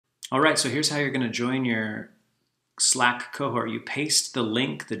All right, so here's how you're going to join your Slack cohort. You paste the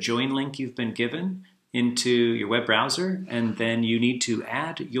link, the join link you've been given, into your web browser, and then you need to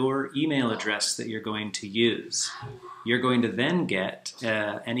add your email address that you're going to use. You're going to then get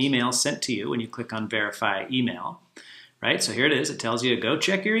an email sent to you when you click on Verify Email. Right, so here it is. It tells you to go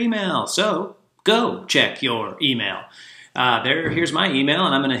check your email. So go check your email. Here's my email,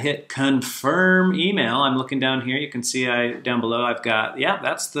 and I'm going to hit confirm email. I'm looking down here. You can see down below I've got, yeah,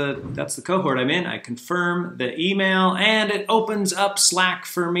 that's the cohort I'm in. I confirm the email, and it opens up Slack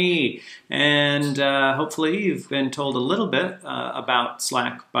for me. And hopefully you've been told a little bit about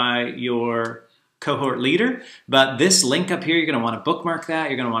Slack by your cohort leader, but this link up here, you're going to want to bookmark that.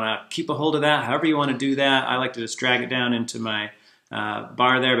 You're going to want to keep a hold of that, however you want to do that. I like to just drag it down into my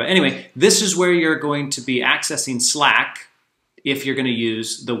bar there. But anyway, this is where you're going to be accessing Slack if you're going to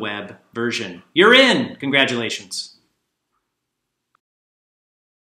use the web version. You're in! Congratulations.